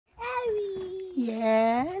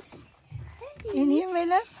In here, my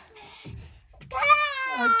love?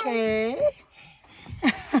 Okay.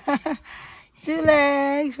 2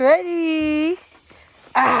 legs, ready?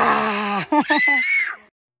 Ah!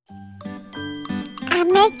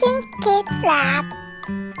 I'm making kid flap.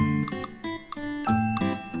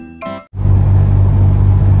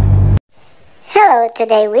 Hello,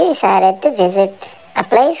 today we decided to visit a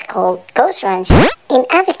place called Ghost Ranch in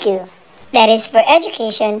Abiquiu. That is for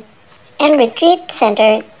education and retreat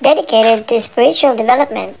center dedicated to spiritual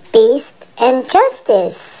development, peace, and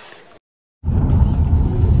justice.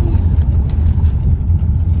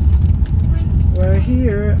 We're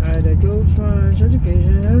here at the Ghost Ranch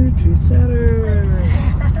Education and Retreat Center.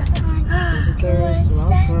 Visitors,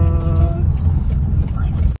 welcome.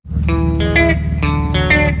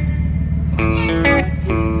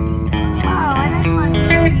 Wow, I like what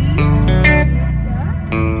you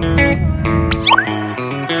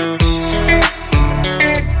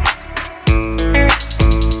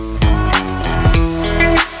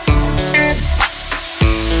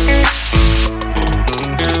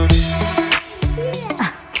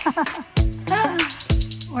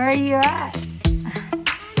Where are you at?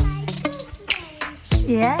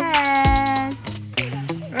 Yes.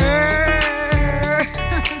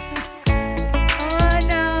 Oh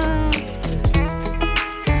no.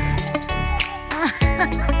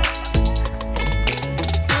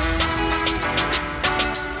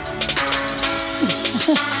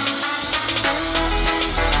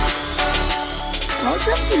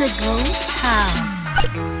 Welcome to the ghost house.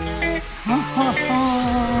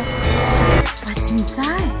 What's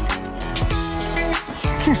inside?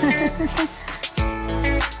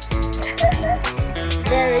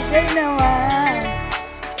 Very good, Noah.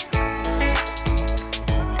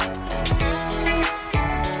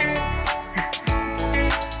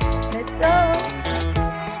 Let's go.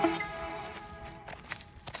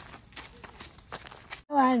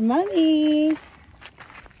 A lot of money.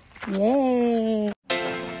 Yay.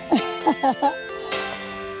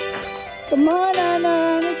 Come on,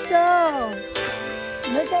 Anna, let's go.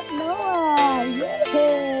 Look at Noah.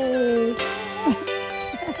 Yay.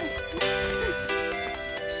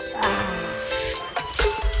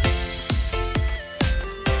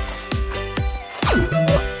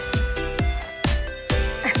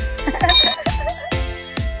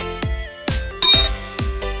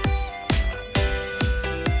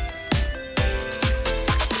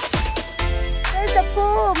 There's a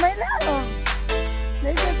pool, my love.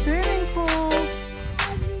 There's a swimming pool.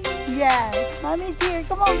 Yes, mommy's here.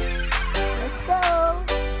 Come on. Let's go.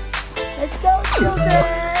 Let's go,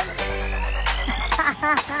 children.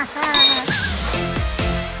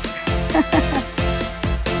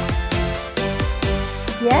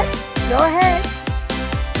 Yes, go ahead.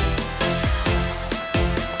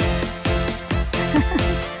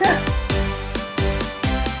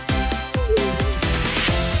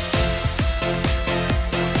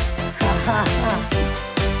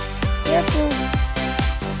 Careful.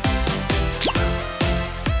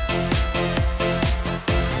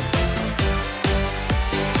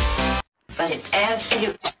 But it's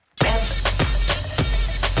absolute. Yes.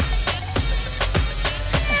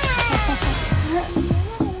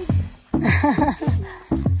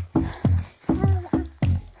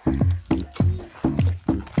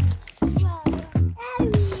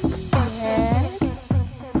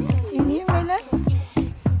 In here, my love?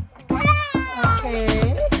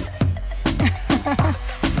 Okay.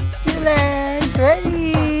 2 legs,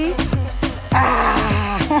 ready?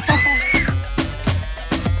 Ah!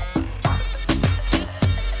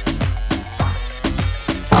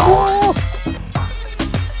 Oh!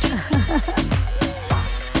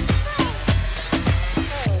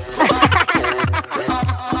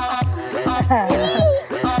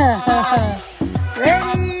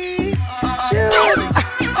 Ready? Shoot!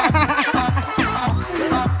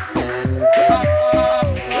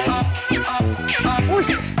 Uy!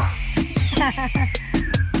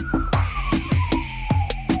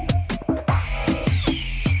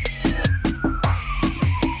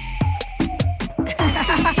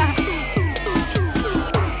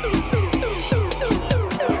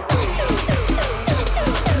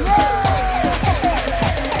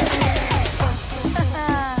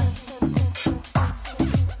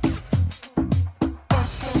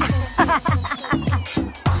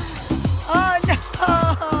 Oh no!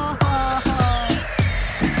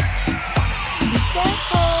 Be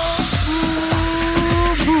careful!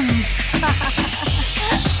 Boom!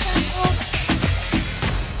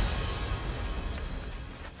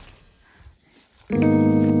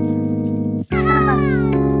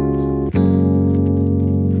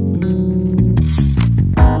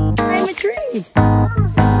 I'm a tree!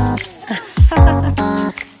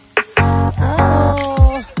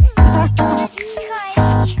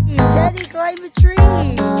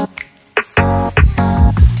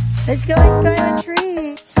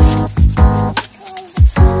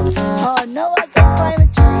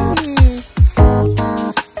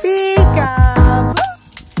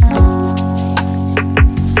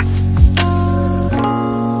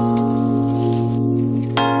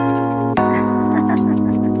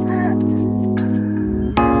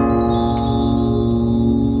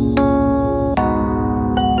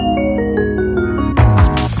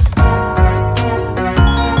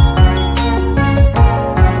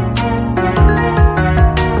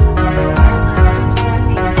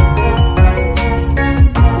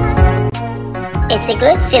 It's a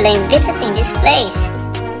good feeling visiting this place.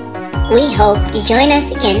 We hope you join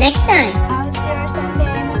us again next time. How's your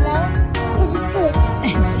Sunday, my love?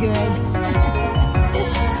 It's good.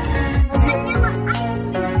 How's your vanilla ice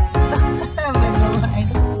cream? Vanilla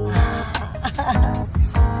ice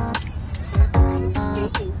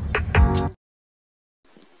cream.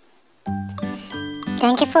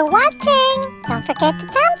 Thank you for watching. Don't forget to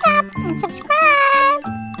thumbs up and subscribe.